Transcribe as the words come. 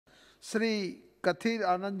Sri Kathir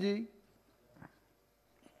Anand ji.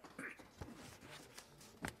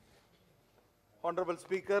 Honorable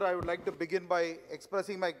Speaker, I would like to begin by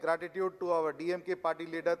expressing my gratitude to our DMK party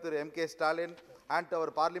leader, M.K. Stalin, and to our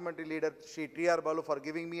parliamentary leader, Shri T.R. Balu, for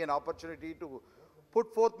giving me an opportunity to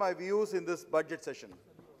put forth my views in this budget session.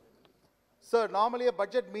 Sir, normally a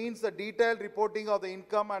budget means the detailed reporting of the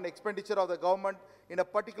income and expenditure of the government in a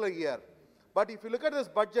particular year. But if you look at this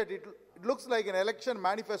budget, it looks like an election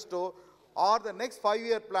manifesto or the next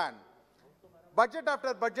 5-year plan. Budget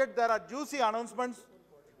after budget, there are juicy announcements,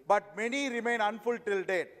 but many remain unfulfilled till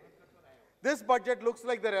date. This budget looks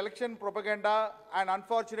like their election propaganda, and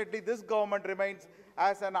unfortunately this government remains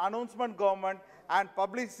as an announcement government and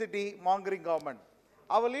publicity mongering government.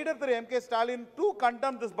 Our leader M.K. Stalin too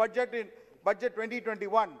condemned this budget in Budget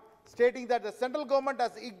 2021, stating that the central government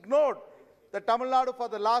has ignored the Tamil Nadu for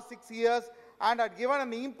the last 6 years and had given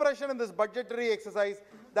an impression in this budgetary exercise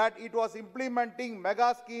that it was implementing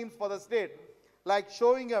mega schemes for the state, like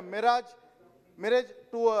showing a mirage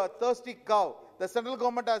to a thirsty cow. The central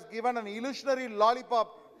government has given an illusionary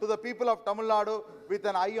lollipop to the people of Tamil Nadu with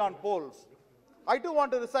an eye on polls. I too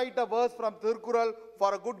want to recite a verse from Thirukkural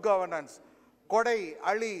for a good governance. Kodai,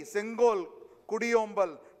 Ali, Sengol,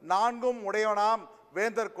 Kudiyombal, Nangum Udayanam,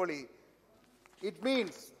 Vendar Koli. It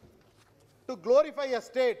means to glorify a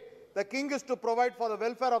state, the king is to provide for the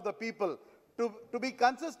welfare of the people, to be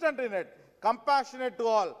consistent in it, compassionate to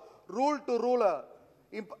all, ruler to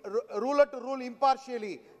rule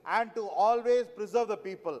impartially, and to always preserve the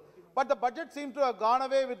people. But the budget seems to have gone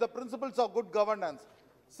away with the principles of good governance.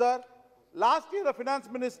 Sir, last year the finance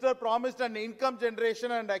minister promised an income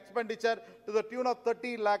generation and expenditure to the tune of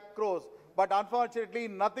 30 lakh crores. But unfortunately,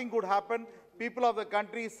 nothing could happen. People of the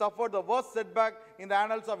country suffered the worst setback in the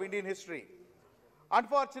annals of Indian history.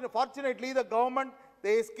 Fortunately, the government,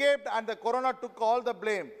 they escaped and the corona took all the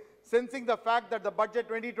blame, sensing the fact that the budget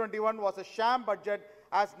 2021 was a sham budget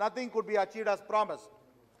as nothing could be achieved as promised.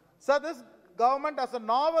 So this government has a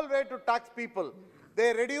novel way to tax people.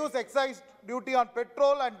 They reduce excise duty on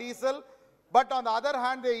petrol and diesel, but on the other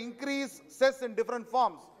hand, they increase cess in different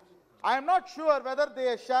forms. I am not sure whether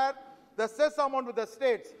they share the cess amount with the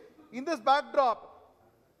states. In this backdrop,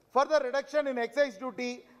 further reduction in excise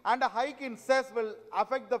duty and a hike in cess will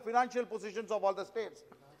affect the financial positions of all the states.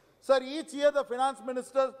 Sir, each year the finance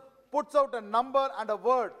minister puts out a number and a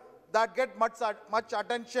word that get much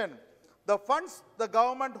attention. The funds the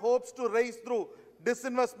government hopes to raise through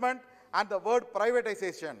disinvestment and the word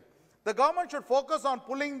privatization. The government should focus on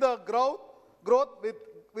pulling the growth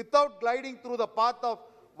without gliding through the path of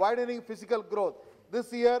widening physical growth.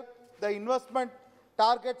 This year, the investment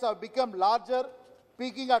targets have become larger,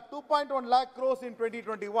 peaking at 2.1 lakh crores in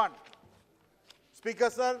 2021. Speaker,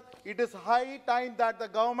 sir, it is high time that the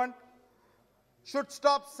government should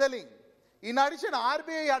stop selling. In addition,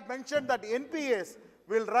 RBI had mentioned that NPAs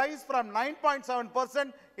will rise from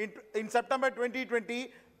 9.7% in September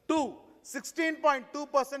 2020 to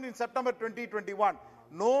 16.2% in September 2021.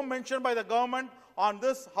 No mention by the government on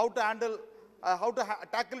this, how to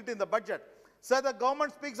tackle it in the budget. Sir, the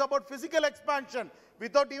government speaks about physical expansion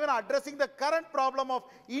without even addressing the current problem of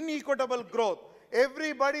inequitable growth.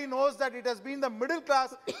 Everybody knows that it has been the middle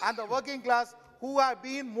class and the working class who have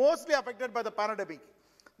been mostly affected by the pandemic.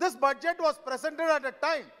 This budget was presented at a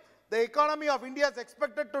time the economy of India is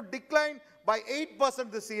expected to decline by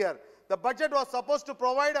 8% this year. The budget was supposed to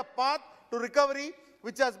provide a path to recovery,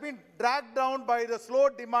 which has been dragged down by the slow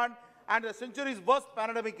demand and the century's worst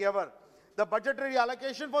pandemic ever. The budgetary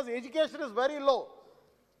allocation for education is very low.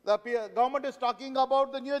 The government is talking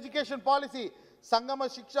about the new education policy. Sangama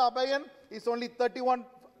Shiksha Abhayan is only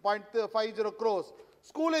 31.50 crores.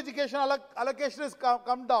 School education allocation has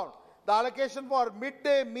come down. The allocation for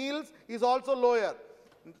midday meals is also lower.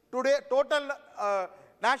 Today, total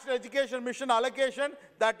National Education Mission allocation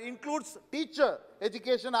that includes teacher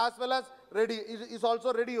education as well as is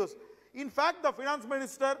also reduced. In fact, the finance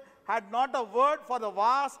minister had not a word for the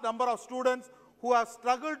vast number of students who have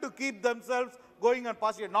struggled to keep themselves going and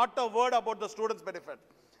passing. Not a word about the students' benefit.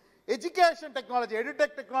 Education technology,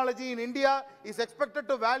 edutech technology in India is expected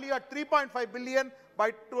to value at 3.5 billion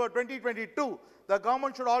by 2022. The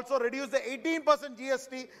government should also reduce the 18%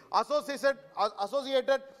 GST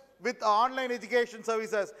associated with online education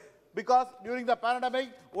services, because during the pandemic,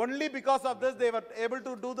 only because of this, they were able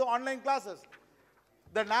to do the online classes.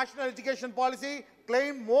 The national education policy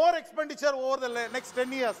claimed more expenditure over the next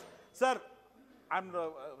 10 years. Sir,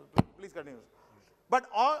 please continue. But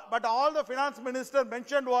all the finance minister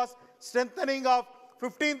mentioned was strengthening of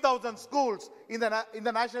 15,000 schools in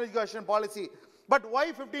the national education policy. But why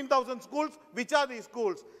 15,000 schools? Which are these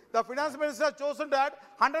schools? The finance minister has chosen to add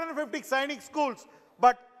 150 Sainik schools,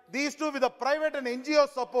 but these two with the private and NGO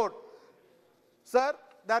support. Sir,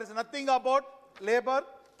 there is nothing about labor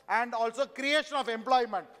and also creation of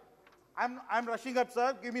employment. I'm rushing up, sir.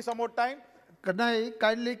 Give me some more time. Kanai,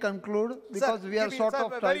 kindly conclude because Sir, we are short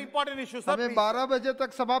of time. Very important issue, sir. हमें 12 बजे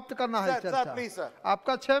तक समाप्त करना है चर्चा. Sir, please, sir.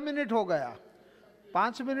 आपका 6 minute हो गया.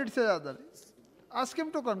 5 मिनट से ज़्यादा. Ask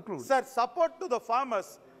him to conclude. Sir, support to the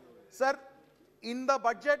farmers. Sir, in the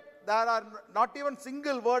budget, there are not even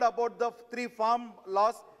single word about the 3 farm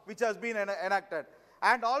laws which has been enacted.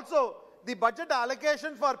 And also, the budget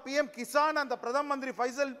allocation for PM Kisan and the Pradhan Mantri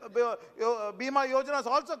Faisal Bima Yojana has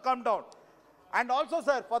also come down. And also,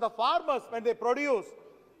 sir, for the farmers, when they produce,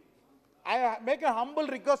 I make a humble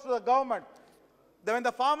request to the government that when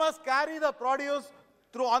the farmers carry the produce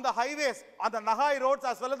through on the highways, on the Nahai roads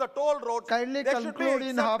as well as the toll roads, kindly they should be conclude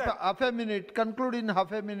in accepted. half a minute. Conclude in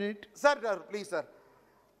half a minute. Sir, please, sir.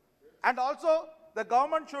 And also, the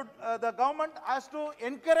government has to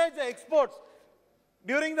encourage the exports.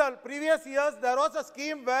 During the previous years, there was a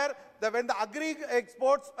scheme where when the agri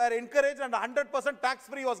exports were encouraged and 100%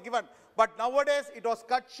 tax-free was given. But nowadays, it was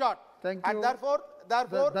cut short. Thank and you. therefore,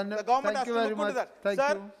 the government has to look into that. Thank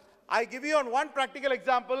Sir, you. I give you on one practical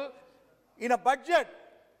example. In a budget,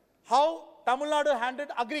 how Tamil Nadu handled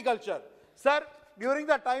agriculture. Sir, during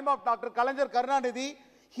the time of Dr. Kalanjar Karunanidhi,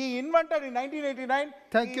 he invented in 1989.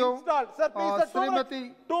 Thank you. Installed. Sir, please, sir,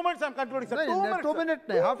 2 minutes, I'm concluding, sir. No, 2 minutes,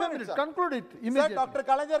 half a minute. Sir. Conclude it immediately. Sir, Dr.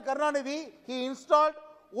 Kalanjar Karunanidhi, he installed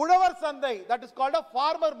Udavar Sandai, that is called a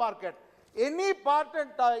farmer market. Any part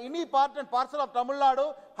and parcel of Tamil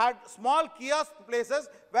Nadu had small kiosk places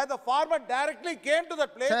where the farmer directly came to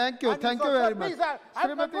that place. Thank you very much. Please, sir,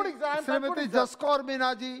 I'm concluding, sir. Srimati Jaskor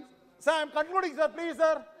Minaji. Sir, I'm concluding, sir. Please,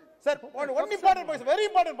 sir. Sir, one important point, very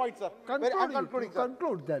important point, sir. I'm concluding, sir.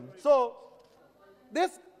 Conclude then. So,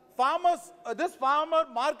 this farmer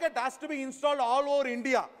market has to be installed all over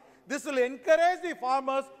India. This will encourage the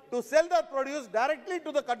farmers to sell their produce directly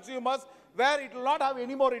to the consumers, where it will not have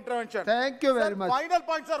any more intervention. Thank you very much. Final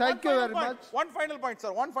point, sir. Thank you very much. One final point,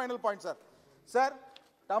 sir. One final point, sir. Sir,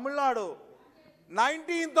 Tamil Nadu,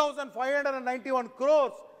 19,591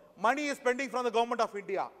 crores money is pending from the government of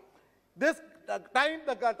India. This time,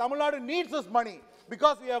 the Tamil Nadu needs this money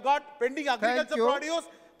because we have got pending agriculture produce,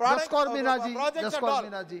 projects and all.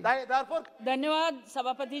 Therefore, धन्यवाद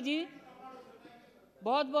सभापति जी,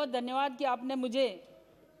 बहुत बहुत धन्यवाद कि आपने मुझे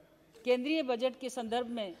केंद्रीय budget के संदर्भ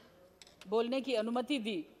में बोलने की अनुमति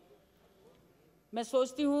दी। मैं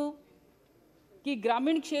सोचती हूँ कि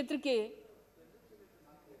ग्रामीण क्षेत्र के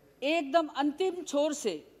एकदम अंतिम छोर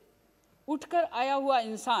से उठकर आया हुआ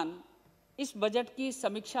इंसान इस बजट की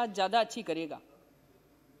समीक्षा ज़्यादा अच्छी करेगा।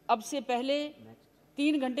 अब से पहले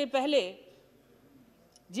 3 घंटे पहले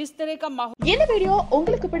जिस तरह का माहौल இந்த வீடியோ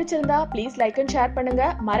உங்களுக்கு பிடிச்சிருந்தா ப்ளீஸ் லைக் அண்ட் ஷேர் பண்ணுங்க,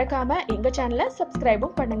 மறக்காம எங்க சேனலை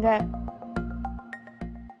சப்ஸ்கிரைபும் பண்ணுங்க।